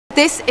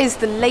This is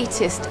the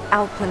latest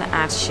Alpen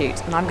ad shoot,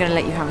 and I'm going to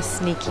let you have a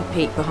sneaky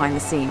peek behind the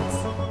scenes.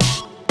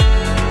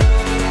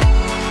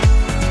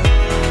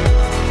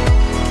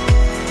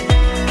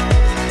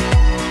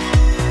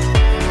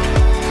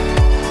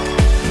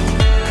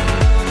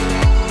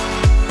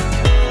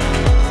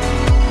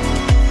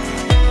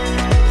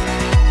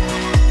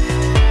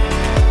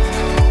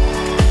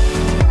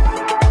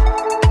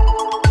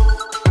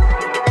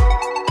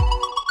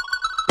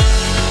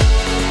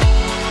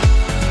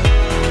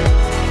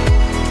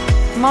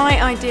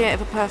 My idea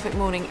of a perfect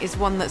morning is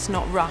one that's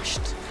not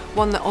rushed,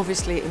 one that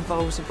obviously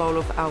involves a bowl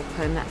of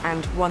Alpen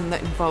and one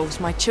that involves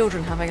my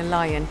children having a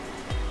lie-in.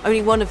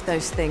 Only one of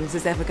those things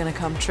is ever going to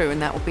come true,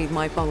 and that will be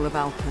my bowl of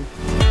Alpen.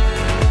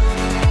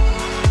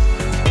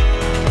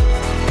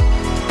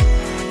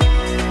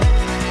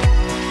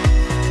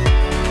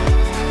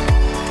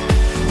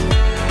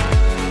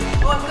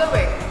 Oh, I'm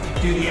going.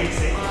 Do the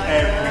exit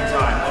every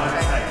time,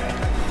 I'm safe.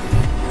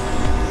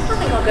 I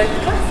think I'll go for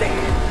classic.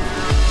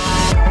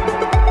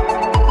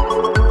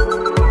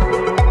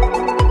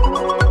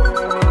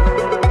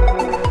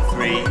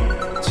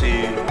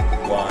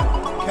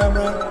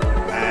 Camera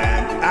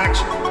and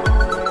action.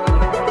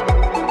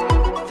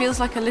 Feels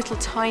like a little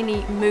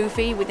tiny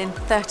movie within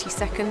 30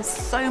 seconds.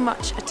 So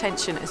much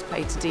attention is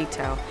paid to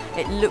detail.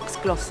 It looks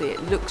glossy,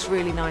 it looks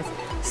really nice.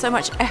 So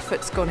much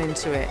effort's gone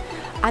into it.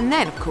 And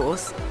then, of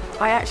course,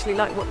 I actually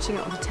like watching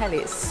it on the telly.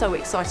 It's so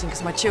exciting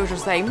because my children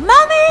say,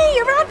 "Mummy,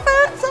 your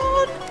advert's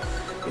on!"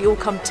 We all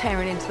come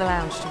tearing into the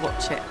lounge to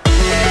watch it.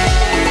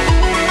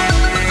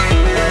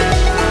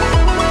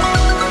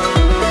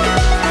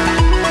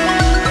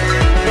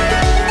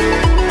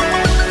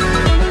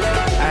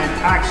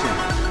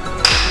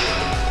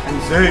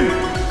 Zoom.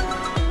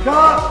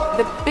 Cut.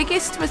 The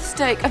biggest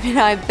mistake,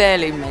 I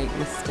barely make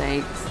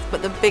mistakes,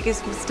 but the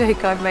biggest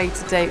mistake I've made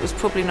to date was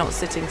probably not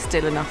sitting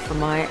still enough for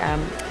my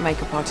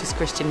makeup artist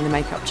Christian in the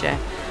makeup chair.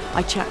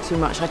 I chat too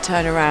much, I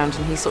turn around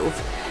and he sort of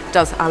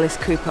does Alice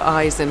Cooper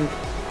eyes and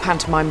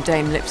pantomime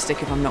Dame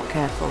lipstick if I'm not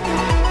careful.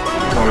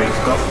 Corey's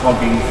got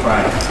fogging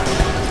frame.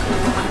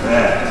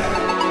 There.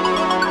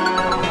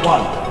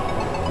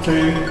 1,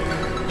 2,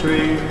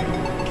 3,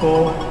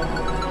 4.